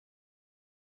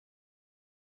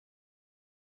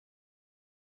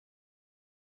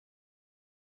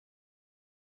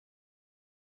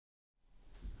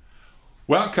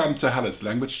Welcome to Hallett's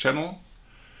Language Channel.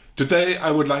 Today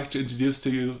I would like to introduce to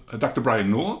you Dr. Brian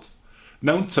North,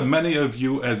 known to many of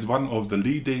you as one of the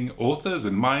leading authors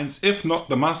and minds, if not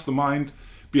the mastermind,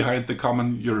 behind the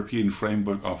Common European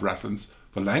Framework of Reference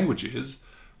for Languages,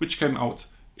 which came out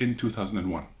in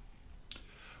 2001.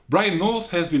 Brian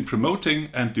North has been promoting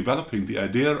and developing the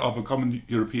idea of a Common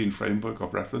European Framework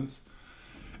of Reference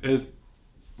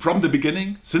from the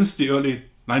beginning, since the early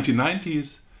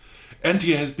 1990s, and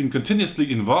he has been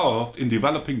continuously involved in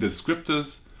developing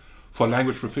descriptors for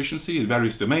language proficiency in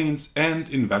various domains and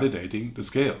in validating the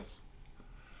scales.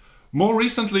 More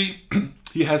recently,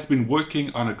 he has been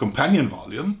working on a companion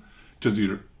volume to the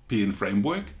European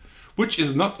Framework, which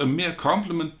is not a mere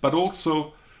complement but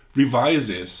also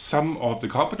revises some of the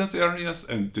competence areas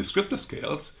and descriptor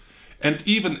scales and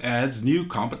even adds new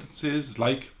competencies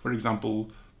like, for example,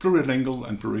 plurilingual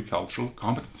and pluricultural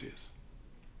competencies.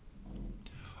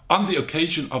 On the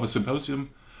occasion of a symposium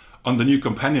on the new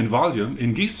companion volume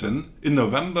in Gießen in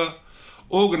November,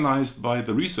 organized by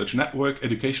the research network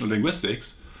Educational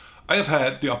Linguistics, I have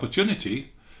had the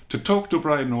opportunity to talk to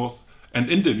Brian North and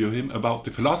interview him about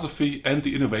the philosophy and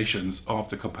the innovations of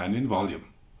the companion volume.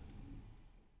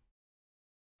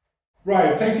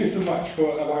 Brian, thank you so much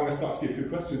for allowing us to ask you a few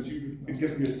questions. You've been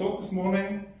giving me a talk this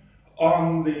morning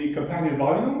on the companion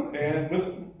volume, and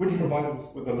which provided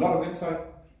us with a lot of insight.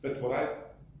 That's what I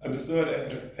understood,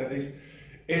 at least.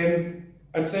 And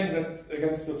I'm saying that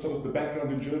against the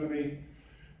background in Germany,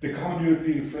 the Common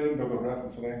European Framework of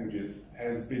Reference for Languages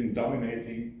has been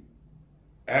dominating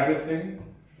everything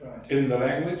in the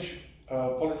language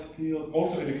policy field,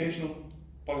 also educational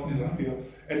policies field,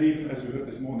 and even, as we heard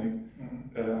this morning,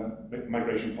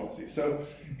 migration policy. So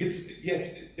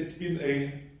it's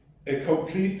been a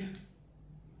complete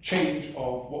change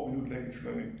of what we do in language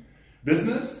learning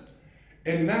business.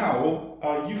 And now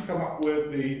you've come up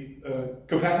with the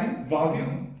companion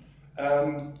volume,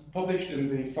 published in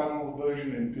the final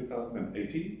version in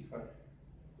 2018. Well,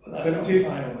 that's not the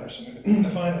final version. The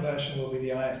final version will be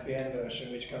the ISBN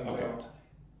version, which comes out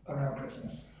around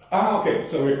Christmas. Ah, okay.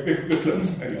 So we're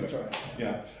close. Anyway. That's right.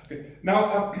 Yeah. Okay.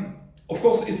 Now, of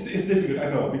course, it's difficult.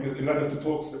 I know, because in light of the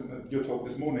talks, your talk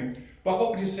this morning. But what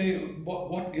would you say?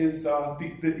 What is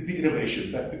the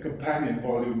innovation that the companion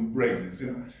volume brings?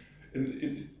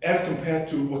 As compared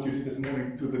to what you did this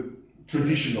morning to the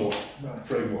traditional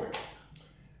framework?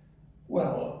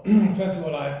 Well, first of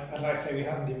all, I'd like to say we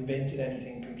haven't invented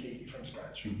anything completely from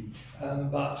scratch.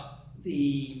 But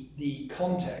the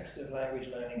context of language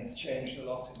learning has changed a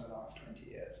lot in the last 20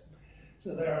 years.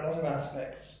 So there are a lot of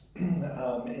aspects in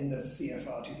the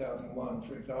CEFR 2001,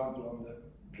 for example, on the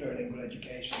plurilingual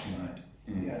education side,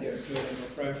 the idea of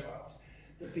plurilingual profiles,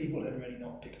 that people had really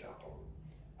not picked up on.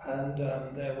 And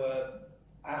there were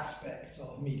aspects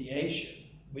of mediation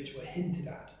which were hinted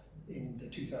at in the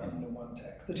 2001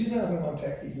 text. The 2001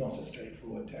 text is not a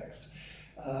straightforward text.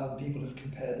 People have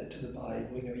compared it to the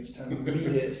Bible. You know, each time you read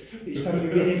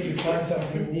it, you find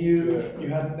something new you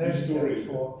hadn't noticed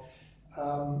before.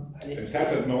 And it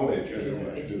tacit knowledge,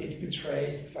 it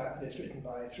betrays the fact that it's written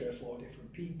by 3 or 4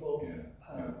 different people.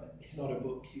 It's not a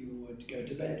book you would go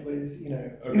to bed with. You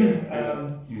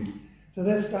know. So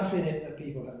there's stuff in it that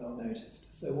people have not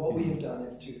noticed. So what we have done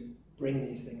is to bring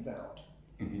these things out,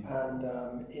 and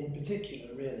in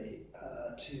particular, really,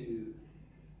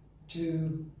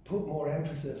 to put more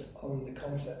emphasis on the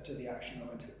concept of the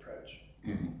action-oriented approach.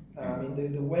 I mean,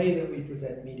 the way that we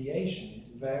present mediation is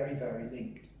very, very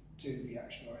linked to the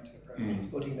action-oriented approach. It's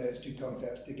putting those two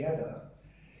concepts together,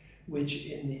 which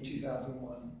in the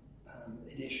 2001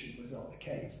 edition was not the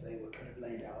case. They were kind of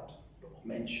laid out or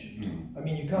mentioned. I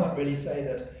mean, you can't really say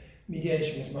that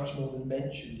mediation is much more than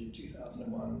mentioned in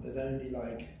 2001. There's only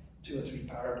like 2 or 3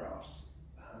 paragraphs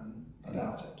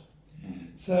about it.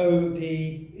 So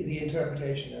the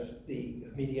interpretation of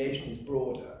mediation is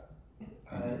broader.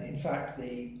 In fact,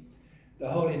 the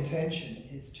whole intention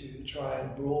is to try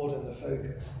and broaden the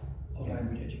focus of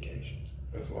language education.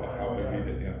 That's how I read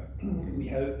it, yeah. We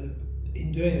hope that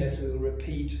in doing this we will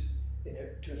repeat,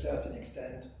 to a certain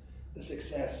extent, the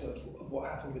success of what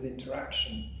happened with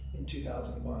interaction in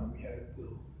 2001. We hope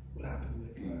will happen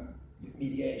with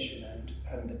mediation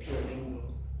and the plurilingual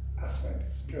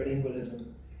aspects,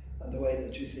 plurilingualism, and the way the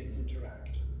two things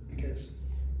interact. Because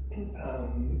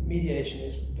mediation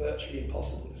is virtually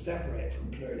impossible to separate from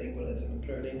plurilingualism, and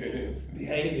plurilingual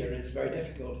behaviour is very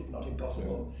difficult, if not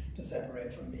impossible, to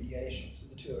separate from mediation. So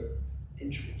the two are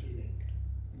intricately linked.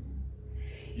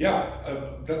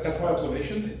 Yeah, that's my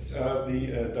observation. It's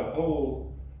the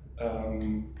whole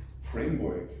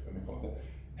framework, let me call it,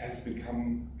 has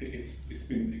become, it's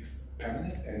been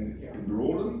expanded and it's been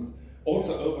broadened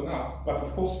also open up, but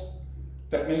of course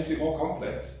that makes it more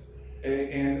complex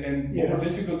and more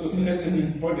difficult to, as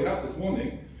you pointed out this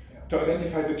morning, to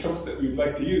identify the tropes that we'd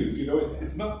like to use. You know,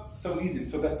 it's not so easy.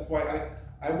 So that's why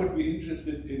I would be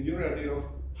interested in your idea of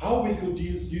how we could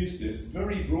use this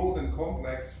very broad and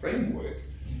complex framework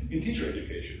in teacher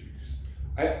education. Because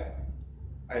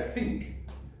I think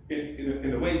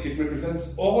in a way it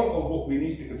represents all of what we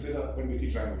need to consider when we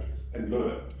teach languages and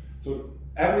learn. So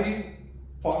every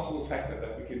possible factor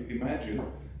that we can imagine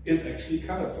is actually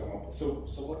covered somehow. So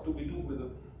what do we do with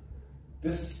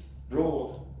this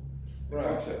broad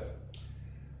concept?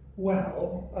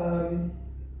 Well,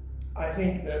 I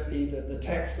think that the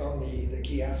text on the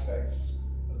key aspects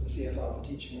of the CFR for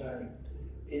teaching and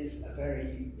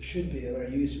learning should be a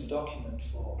very useful document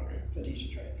for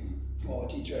teacher training, for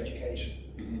teacher education.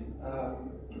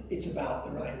 It's about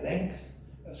the right length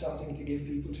of something to give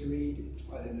people to read. It's,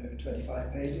 I don't know,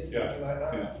 25 pages, something like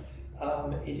that.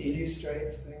 It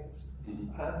illustrates things,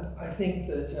 and I think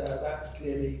that that's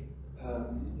clearly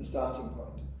the starting point.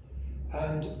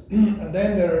 And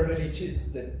then there are really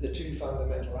the two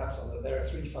fundamental aspects. There are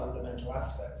three fundamental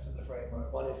aspects of the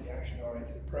framework. One is the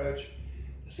action-oriented approach.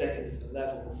 The second is the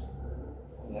levels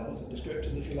and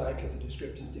descriptors, if you like, because the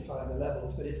descriptors define the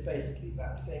levels, but it's basically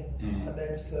that thing. And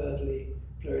then thirdly,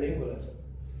 plurilingualism.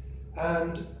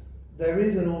 And there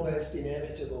is an almost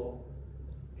inevitable,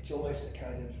 it's almost a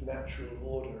kind of natural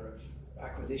order of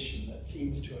acquisition that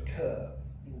seems to occur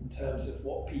in terms of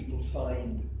what people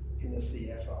find in the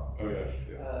CEFR. Oh yes.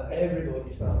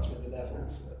 Everybody starts with the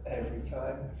levels every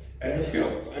time. And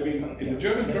skills. I mean, in the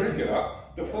German curricula,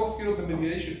 the 4 skills and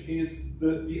mediation is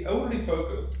the only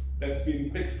focus that's been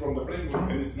picked from the framework,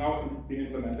 and it's now being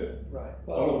implemented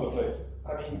all over the place.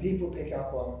 I mean, people pick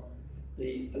up on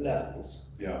the levels.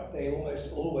 They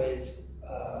almost always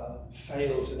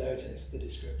fail to notice the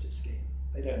descriptive scheme.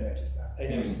 They don't notice that. They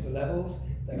notice the levels,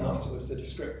 then afterwards the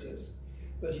descriptors.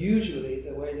 But usually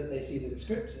the way that they see the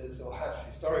descriptors, or have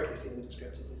historically seen the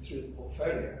descriptors, is through the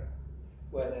portfolio,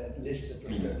 where there are lists of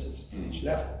prescriptors for each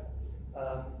level,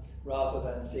 rather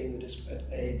than seeing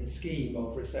the scheme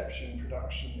of reception,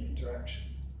 production, interaction,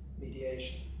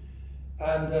 mediation.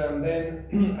 And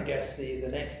then I guess the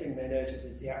next thing they notice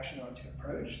is the action-oriented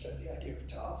approach, so the idea of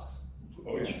tasks,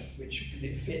 which because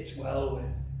it fits well with,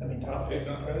 I mean, task-based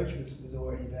approach was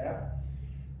already there.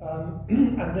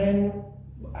 And then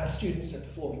as students are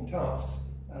performing tasks,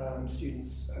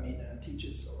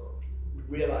 teachers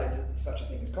realize that there's such a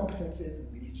thing as competencies,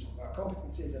 and we need to talk about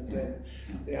competencies, and then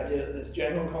the idea that there's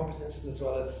general competencies as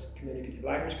well as communicative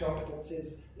language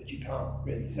competencies that you can't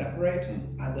really separate,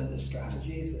 and that there's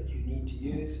strategies that you need to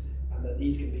use, and that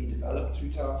these can be developed through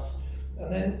tasks.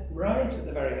 And then right at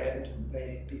the very end,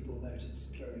 people notice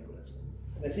plurilingualism.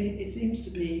 And it seems to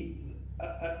be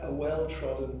a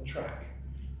well-trodden track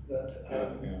that,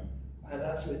 and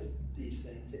as with these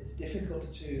things, it's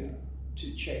difficult to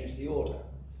change the order.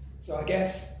 So I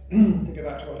guess, to go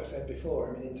back to what I said before,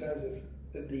 I mean, in terms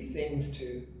of the things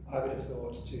I would have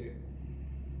thought to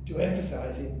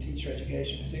emphasize in teacher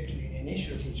education, particularly in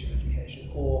initial teacher education,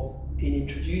 or in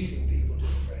introducing people to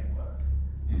the framework,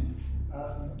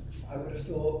 I would have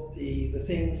thought the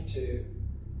things to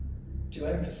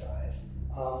emphasize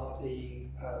are the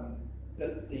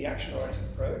action-oriented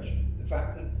approach, the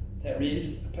fact that there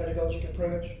is a pedagogic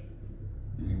approach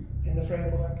in the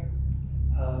framework,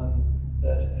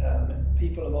 that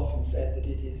people have often said that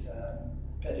it is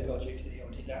pedagogically or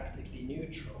didactically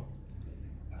neutral.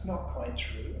 That's not quite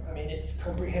true. I mean, it's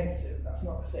comprehensive. That's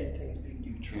not the same thing as being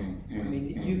neutral. I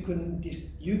mean,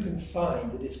 you can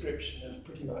find the description of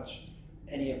pretty much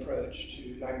any approach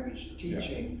to language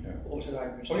teaching or to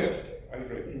language testing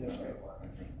in the framework.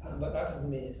 But that doesn't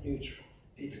mean it's neutral.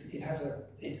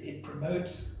 It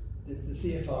promotes, the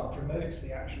CFR promotes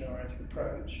the action-oriented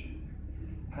approach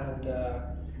and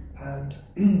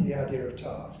the idea of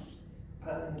tasks.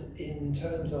 And in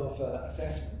terms of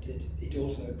assessment, it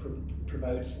also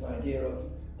promotes an idea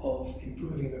of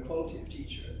improving the quality of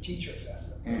teacher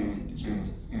assessment using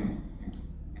descriptors.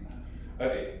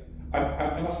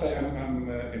 I must say I'm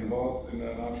involved in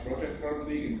a large project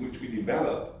currently in which we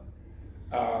develop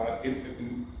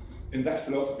in that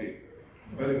philosophy,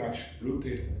 very much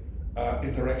rooted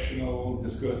interactional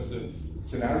discursive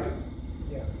scenarios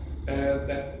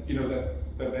that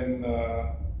then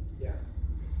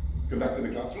conduct in the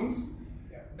classrooms.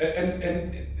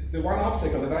 And the one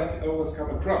obstacle that I always come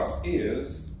across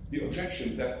is the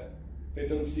objection that they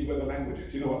don't see where the language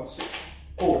is. You know what?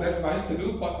 Oh, that's nice to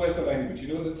do, but where's the language?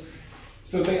 You know,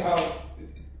 so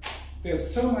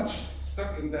there's so much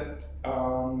stuck in that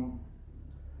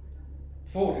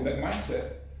thought, in that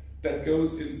mindset, that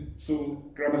goes into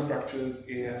grammar structures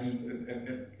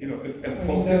and you know, and I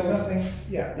mean, there's nothing,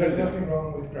 there's nothing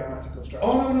wrong with grammatical structures.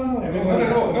 Oh, no, Everybody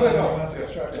not at all, not at all. grammatical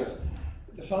structures.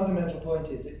 The fundamental point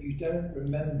is that you don't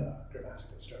remember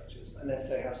grammatical structures unless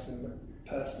they have some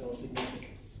personal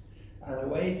significance. And a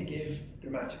way to give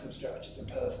grammatical structures a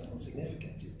personal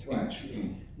significance is to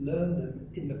actually learn them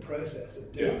in the process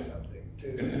of doing something.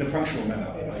 In a functional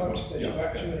manner. In a function that you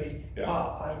actually,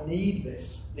 I need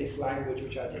this language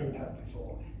which I didn't have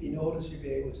before in order to be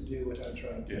able to do what I'm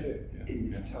trying to do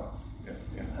in this task.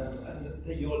 And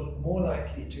that you're more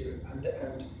likely to, and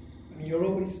I mean, you're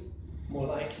always more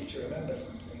likely to remember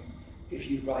something if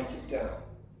you write it down.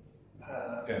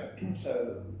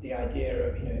 So the idea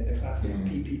of, you know, the classic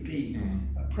PPP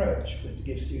approach was to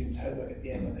give students homework at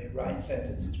the end when they write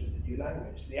sentences with the new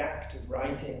language. The act of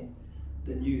writing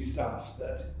the new stuff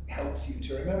that helps you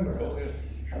to remember it.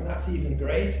 And that's even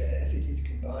greater if it is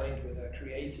combined with a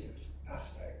creative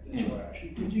aspect that you're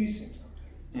actually producing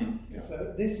something.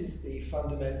 So this is the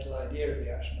fundamental idea of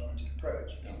the action-oriented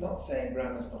approach. It's not saying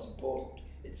grammar's not important.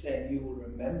 It's saying you will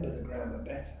remember the grammar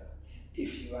better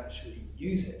if you actually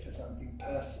use it for something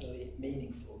personally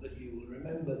meaningful, that you will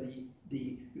remember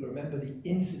you'll remember the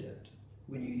incident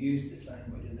when you use this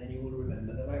language, and then you will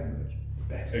remember the language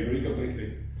better. I agree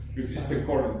completely. Because it's the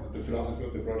core of the philosophy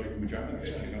of the project in German,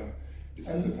 you know.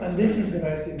 And this is the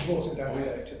most important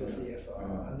aspect of the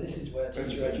CEFR, and this is where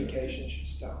teacher education should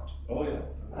start.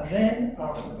 And then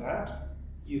after that,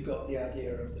 you've got the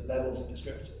idea of the levels of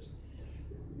descriptors.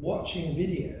 Watching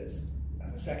videos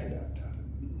as a second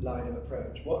line of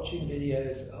approach. Watching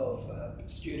videos of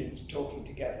students talking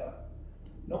together,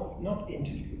 not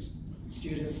interviews,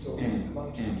 students talking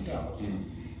amongst themselves,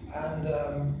 and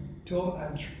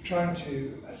trying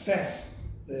to assess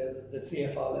the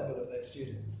CFR level of those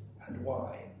students and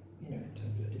why, you know, in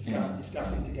terms of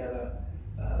discussing together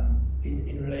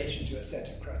in relation to a set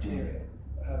of criteria,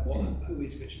 who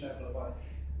is which level and why.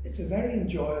 It's a very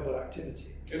enjoyable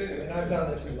activity. I mean, I've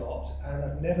done this a lot, and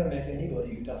I've never met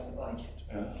anybody who doesn't like it.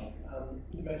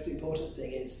 The most important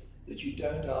thing is that you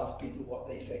don't ask people what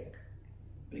they think,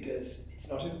 because it's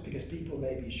not because people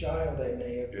may be shy, or they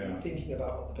may be thinking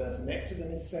about what the person next to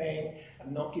them is saying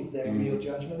and not give their real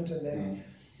judgment. And then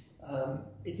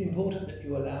it's important that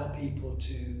you allow people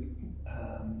to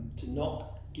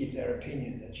not give their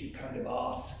opinion, that you kind of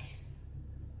ask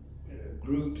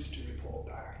groups to report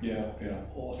back,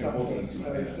 or something,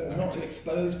 so not to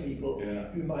expose people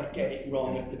who might get it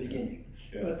wrong at the beginning.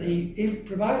 But if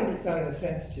provided it's done in a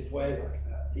sensitive way like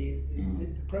that, the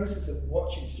process of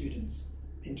watching students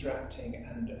interacting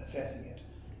and assessing it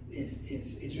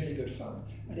is really good fun,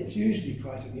 and it's usually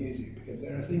quite amusing because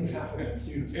there are things happening when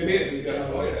students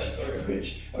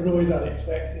which are always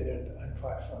unexpected and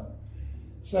quite fun.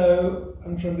 So,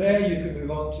 and from there you can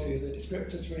move on to the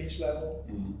descriptors for each level.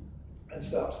 And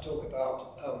start to talk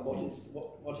about what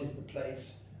is the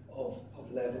place of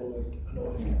level and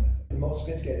all this kind of thing. The more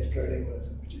sophisticated is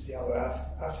plurilingualism, which is the other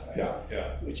aspect,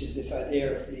 which is this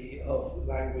idea of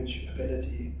language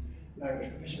ability,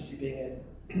 language proficiency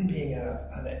being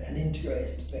an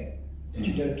integrated thing, that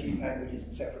you don't keep languages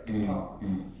in separate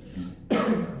compartments,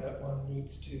 and that one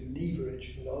needs to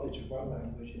leverage the knowledge of one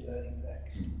language in learning the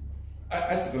next.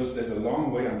 I suppose there's a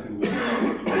long way until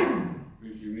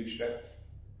we reach that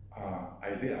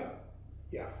idea,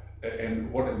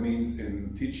 and what it means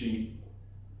in teaching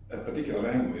a particular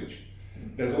language.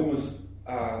 There's almost,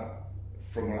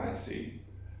 from what I see,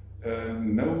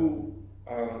 no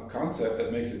concept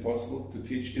that makes it possible to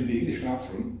teach in the English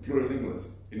classroom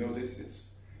plurilingualism. You know,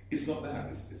 it's not there.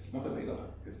 It's not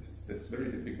available. It's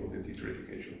very difficult in teacher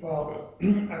education. Well,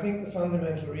 I think the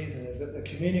fundamental reason is that the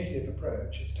communicative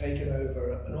approach has taken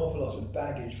over an awful lot of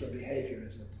baggage from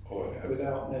behaviorism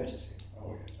without noticing.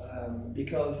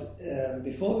 Because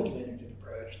before the communicative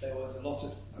approach, there was a lot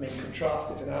of,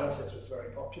 contrastive analysis was very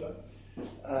popular,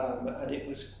 and it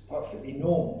was perfectly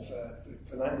normal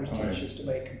for language teachers to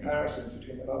make comparisons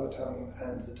between the mother tongue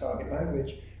and the target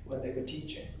language when they were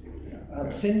teaching.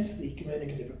 Since the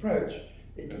communicative approach,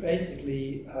 it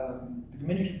basically, the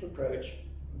communicative approach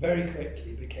very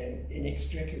quickly became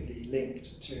inextricably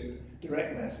linked to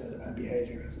direct method and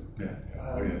behaviorism.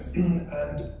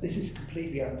 And this is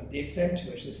completely the extent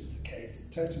to which this is the case is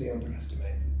totally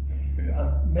underestimated.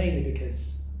 Mainly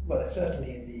because, well,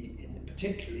 certainly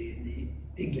particularly in the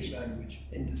English language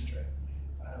industry,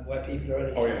 where people are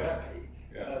only so happy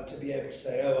to be able to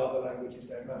say, oh, other languages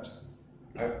don't matter.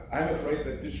 I'm afraid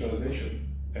that digitalization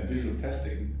and digital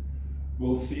testing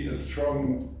will see a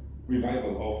strong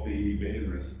revival of the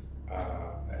behaviorist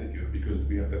attitude, because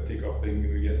we have that tick-off thing,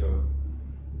 yes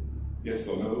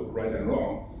or no, right and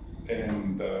wrong,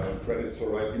 and credits for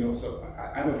right. So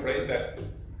I'm afraid that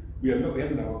we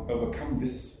haven't overcome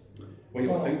this way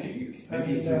of thinking. It's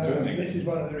returning. This is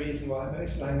one of the reasons why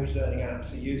most language learning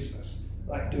apps are useless,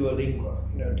 like Duolingo.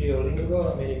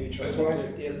 Duolingo. I mean, if you try to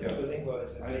Duolingo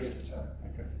is a waste of time.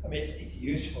 Okay. I mean, it's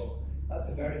useful at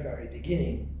the very, very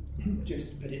beginning,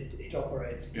 but it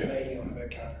operates mainly on a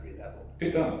vocabulary level.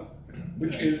 It does,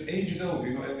 which is ages old.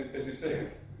 As you say,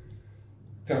 it's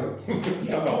terrible.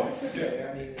 Okay.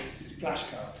 I mean, it's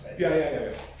flashcards, basically.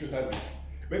 Yeah. Precisely.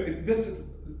 But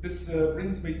this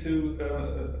brings me to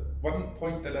one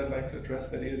point that I'd like to address.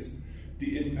 That is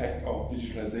the impact of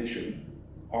digitalization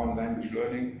on language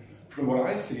learning. From what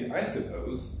I see, I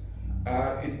suppose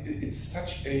it's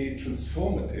such a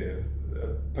transformative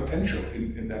potential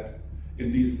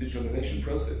in these digitalization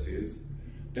processes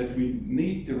that we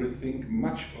need to rethink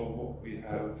much of what we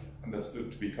have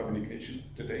understood to be communication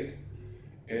to date,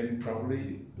 and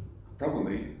probably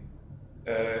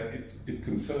it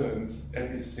concerns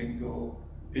every single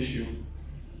issue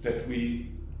that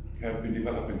we have been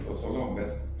developing for so long.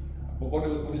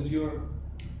 What is your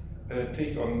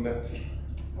take on that?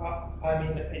 I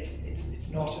mean, it's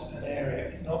not an area.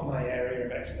 It's not my area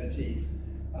of expertise.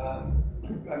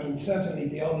 I mean, certainly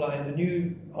the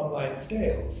new online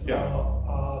scales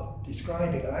are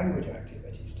describing language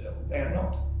activity still. They are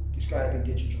not describing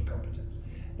digital competence.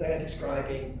 They are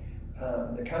describing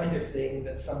the kind of thing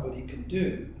that somebody can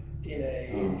do in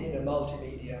a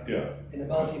multimedia, in a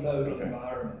multimodal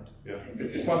environment. Yeah.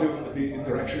 It's part of the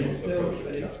interactional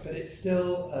approach. But it's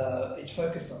still it's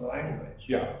focused on language.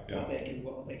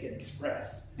 What they can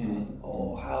express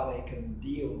or how they can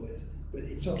deal with. But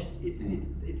it's not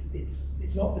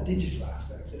it's not the digital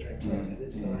aspects that are in focus.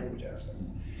 It's the language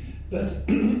aspects. But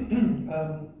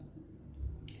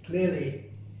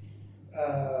clearly,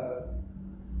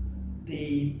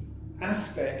 the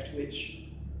aspect which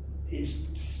is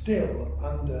still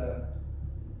under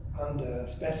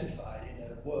specified in a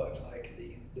work like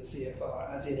the CEFR,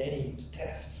 as in any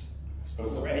tests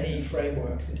or any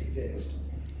frameworks that exist,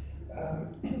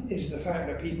 is the fact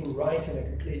that people write in a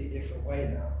completely different way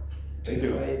now to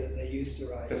the way that they used to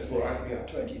write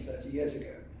 20, 30 years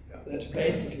ago. That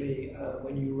basically,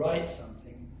 when you write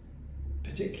something,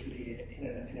 particularly in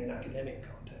an academic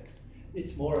context,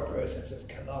 it's more a process of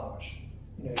collage.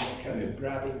 You're kind of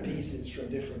grabbing pieces from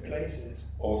different places.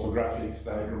 Also graphics,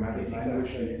 diagrammatic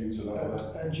language, you use a lot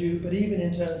of that. But even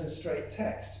in terms of straight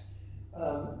text,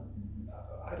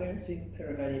 I don't think there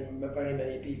are very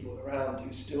many people around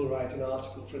who still write an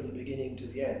article from the beginning to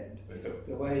the end.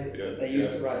 The way that they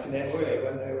used to write an essay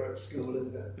when they were at school.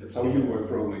 That's how you work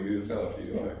probably with yourself.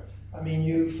 I mean,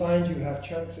 you find you have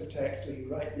chunks of text where you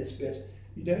write this bit.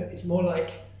 It's more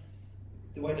like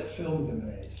the way that films are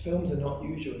made. Films are not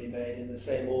usually made in the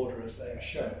same order as they are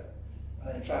shown.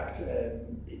 In fact,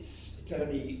 it's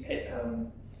only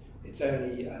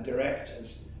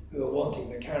directors who are wanting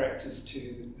the characters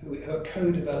who are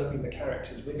co-developing the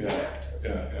characters with the actors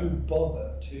who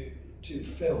bother to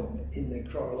film in the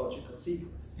chronological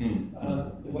sequence.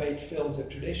 The way films have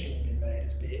traditionally been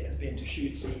made has been to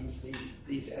shoot scenes,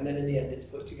 these, and then in the end it's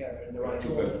put together in the right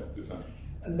order.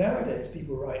 And nowadays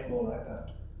people write more like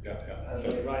that. And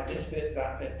they write this bit,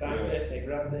 that bit, that bit, they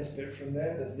grab this bit from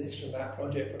there, there's this from that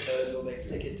project proposal, they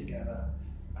stick it together,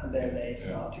 and then they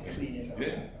start to clean it up.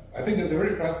 I think that's a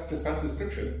very precise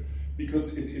description,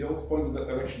 because it also points in that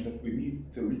direction that we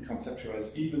need to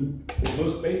reconceptualize even the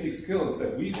most basic skills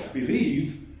that we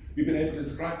believe we've been able to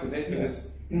describe today.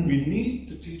 We need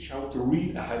to teach how to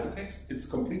read a hypertext. It's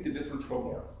completely different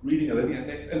from reading a linear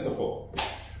text, and so forth.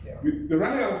 We're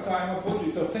running out of time,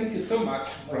 unfortunately, so thank you so much,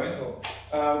 Brian,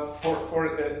 for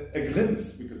a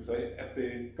glimpse, we could say, at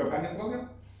the companion volume.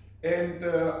 And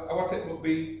our tip would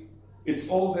be, it's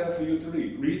all there for you to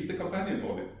read. Read the companion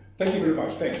volume. Thank you very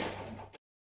much. Thanks.